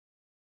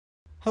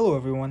Hello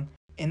everyone.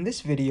 In this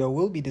video,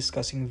 we'll be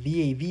discussing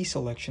VAV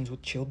selections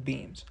with chilled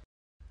beams.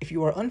 If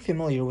you are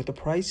unfamiliar with the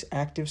Price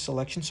Active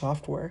Selection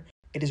software,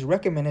 it is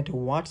recommended to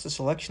watch the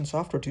selection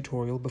software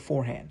tutorial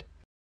beforehand.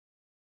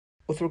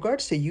 With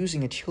regards to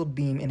using a chilled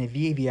beam in a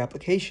VAV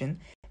application,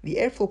 the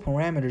airflow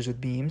parameters with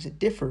beams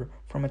differ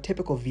from a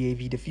typical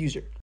VAV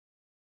diffuser.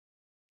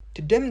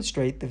 To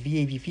demonstrate the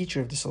VAV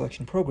feature of the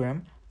selection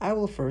program, I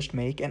will first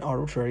make an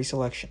arbitrary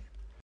selection.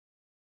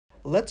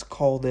 Let's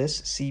call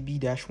this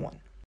CB-1.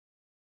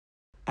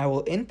 I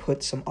will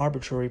input some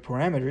arbitrary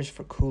parameters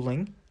for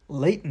cooling,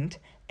 latent,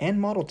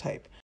 and model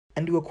type,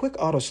 and do a quick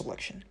auto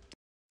selection.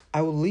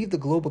 I will leave the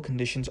global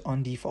conditions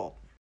on default.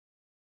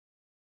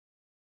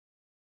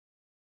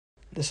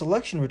 The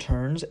selection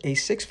returns a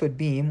 6-foot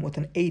beam with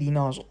an 80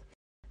 nozzle.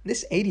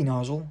 This 80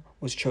 nozzle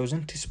was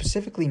chosen to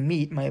specifically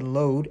meet my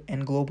load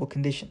and global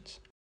conditions.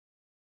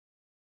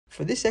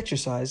 For this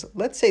exercise,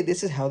 let's say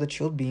this is how the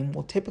chilled beam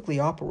will typically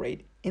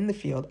operate in the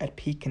field at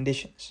peak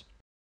conditions.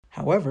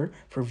 However,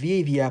 for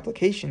VAV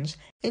applications,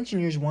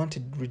 engineers want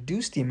to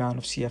reduce the amount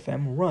of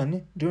CFM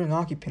run during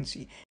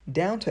occupancy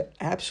down to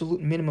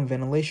absolute minimum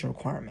ventilation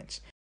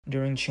requirements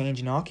during change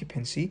in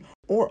occupancy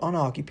or on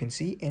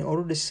occupancy in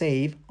order to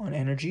save on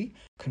energy,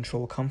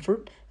 control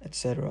comfort,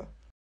 etc.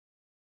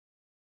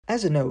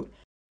 As a note,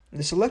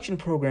 the selection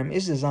program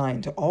is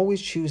designed to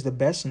always choose the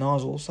best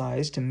nozzle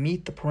size to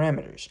meet the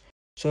parameters.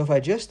 So if I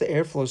adjust the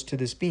airflows to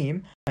this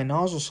beam, my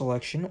nozzle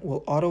selection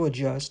will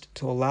auto-adjust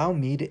to allow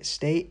me to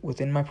stay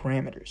within my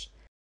parameters.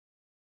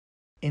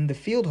 In the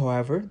field,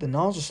 however, the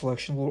nozzle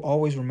selection will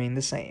always remain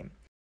the same.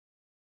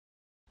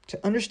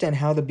 To understand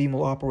how the beam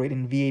will operate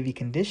in VAV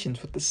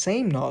conditions with the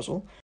same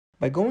nozzle,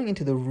 by going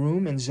into the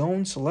room and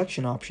zone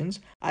selection options,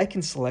 I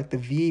can select the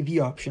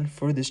VAV option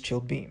for this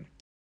chilled beam.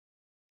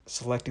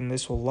 Selecting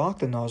this will lock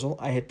the nozzle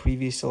I had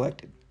previously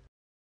selected.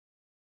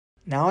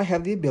 Now I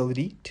have the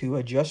ability to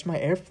adjust my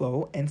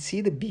airflow and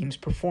see the beam's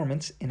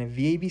performance in a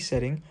VAV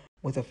setting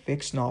with a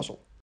fixed nozzle.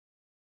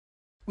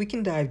 We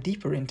can dive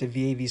deeper into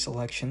VAV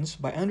selections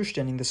by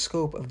understanding the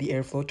scope of the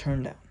airflow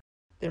turndown.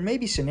 There may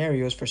be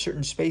scenarios for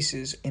certain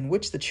spaces in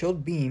which the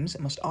chilled beams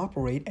must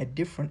operate at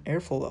different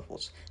airflow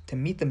levels to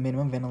meet the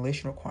minimum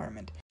ventilation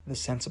requirement, the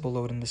sensible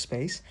load in the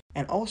space,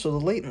 and also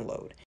the latent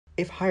load,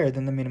 if higher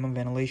than the minimum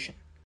ventilation.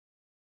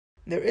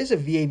 There is a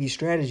VAV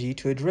strategy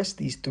to address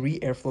these three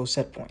airflow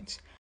set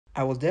points.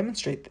 I will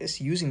demonstrate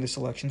this using the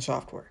selection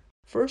software.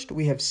 First,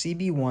 we have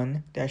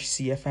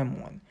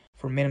CB1-CFM1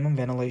 for minimum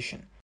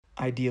ventilation.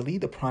 Ideally,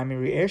 the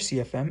primary air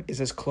CFM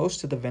is as close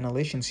to the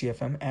ventilation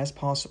CFM as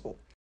possible.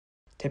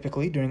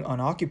 Typically, during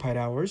unoccupied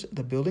hours,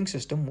 the building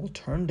system will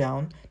turn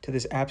down to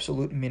this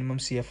absolute minimum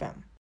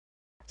CFM.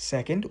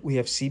 Second, we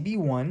have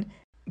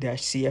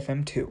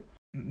CB1-CFM2,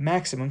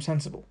 maximum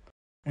sensible.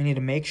 We need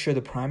to make sure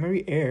the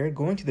primary air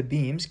going to the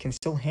beams can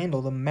still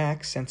handle the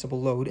max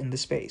sensible load in the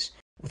space,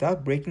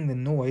 without breaking the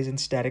noise and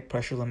static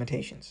pressure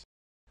limitations.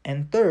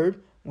 And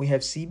third, we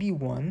have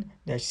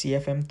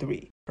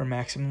CB1-CFM3 for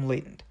maximum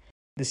latent.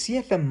 The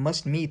CFM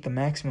must meet the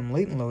maximum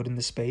latent load in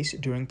the space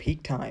during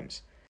peak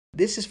times.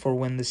 This is for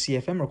when the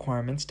CFM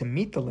requirements to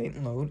meet the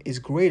latent load is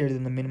greater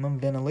than the minimum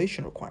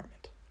ventilation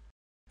requirement.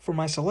 For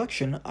my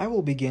selection, I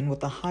will begin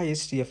with the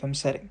highest CFM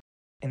setting.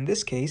 In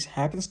this case,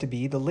 happens to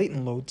be the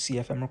latent load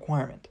CFM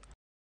requirement.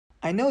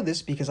 I know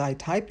this because I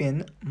type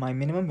in my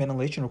minimum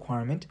ventilation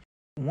requirement,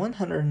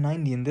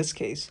 190 in this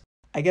case.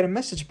 I get a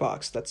message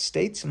box that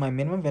states my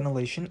minimum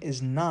ventilation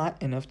is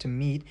not enough to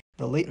meet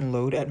the latent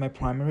load at my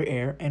primary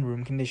air and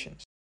room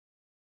conditions.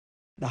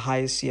 The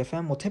highest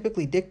CFM will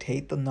typically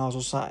dictate the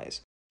nozzle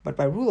size, but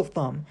by rule of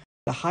thumb,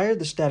 the higher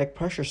the static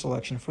pressure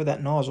selection for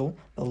that nozzle,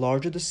 the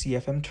larger the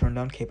CFM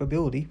turndown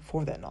capability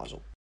for that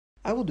nozzle.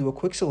 I will do a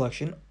quick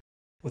selection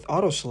with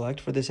auto select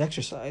for this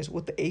exercise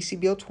with the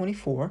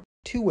ACBL24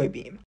 two-way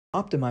beam,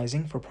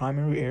 optimizing for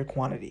primary air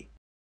quantity.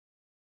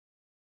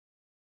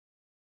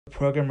 The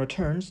program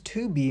returns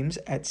two beams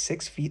at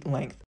 6 feet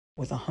length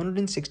with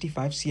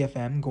 165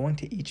 CFM going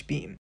to each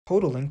beam,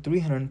 totaling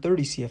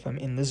 330 CFM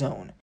in the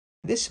zone.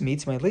 This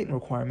meets my latent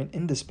requirement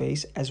in the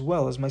space as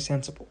well as my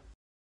sensible.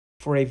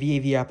 For a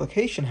VAV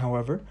application,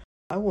 however,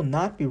 I will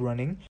not be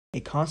running a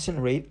constant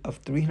rate of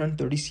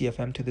 330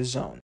 CFM to the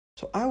zone,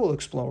 so I will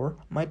explore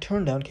my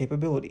turndown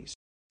capabilities.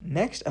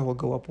 Next, I will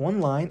go up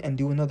one line and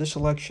do another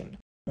selection,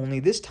 only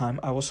this time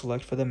I will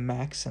select for the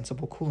max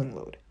sensible cooling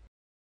load.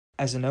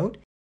 As a note,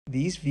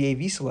 these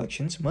VAV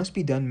selections must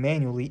be done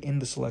manually in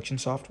the selection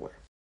software.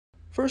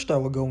 First, I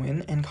will go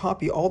in and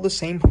copy all the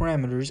same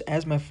parameters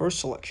as my first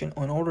selection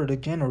in order to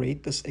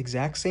generate this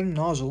exact same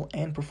nozzle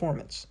and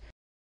performance.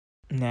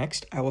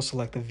 Next, I will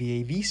select the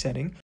VAV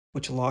setting,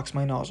 which locks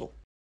my nozzle.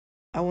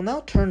 I will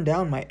now turn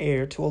down my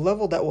air to a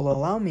level that will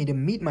allow me to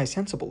meet my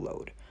sensible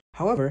load.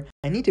 However,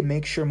 I need to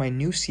make sure my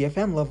new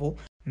CFM level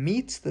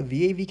meets the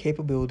VAV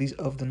capabilities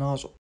of the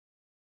nozzle.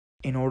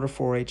 In order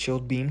for a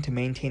chilled beam to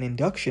maintain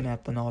induction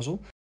at the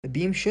nozzle, the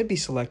beam should be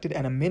selected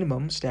at a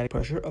minimum static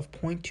pressure of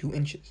 0.2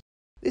 inches.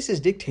 This is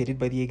dictated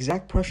by the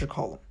exact pressure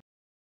column.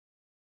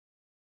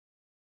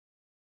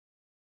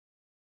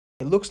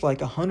 It looks like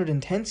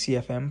 110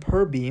 CFM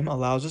per beam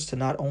allows us to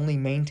not only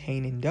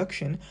maintain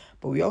induction,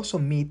 but we also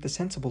meet the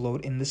sensible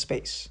load in the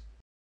space.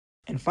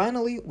 And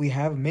finally, we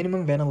have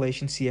minimum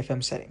ventilation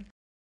CFM setting.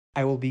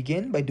 I will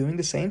begin by doing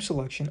the same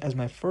selection as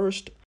my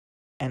first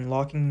and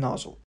locking the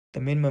nozzle.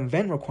 The minimum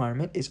vent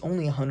requirement is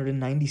only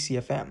 190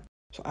 CFM,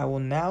 so I will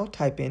now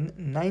type in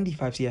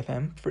 95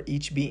 CFM for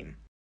each beam.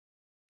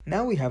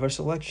 Now we have our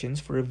selections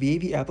for a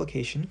VAV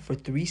application for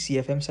 3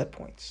 CFM set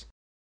points.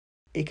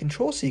 A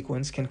control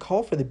sequence can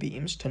call for the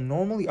beams to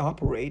normally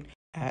operate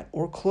at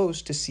or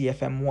close to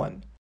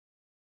CFM1.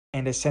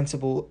 And as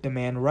sensible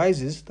demand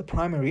rises, the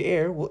primary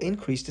air will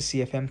increase to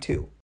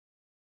CFM2.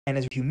 And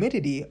as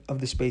humidity of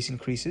the space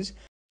increases,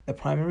 the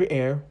primary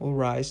air will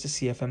rise to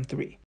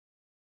CFM3.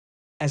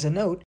 As a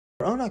note,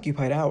 for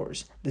unoccupied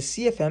hours, the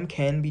CFM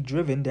can be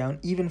driven down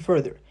even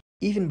further,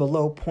 even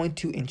below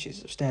 0.2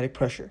 inches of static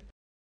pressure.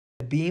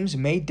 The beams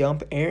may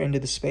dump air into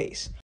the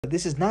space, but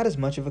this is not as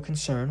much of a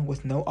concern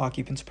with no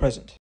occupants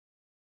present.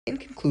 In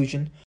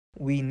conclusion,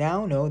 we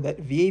now know that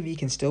VAV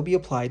can still be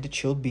applied to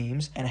chilled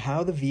beams and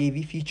how the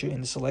VAV feature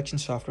in the selection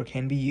software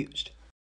can be used.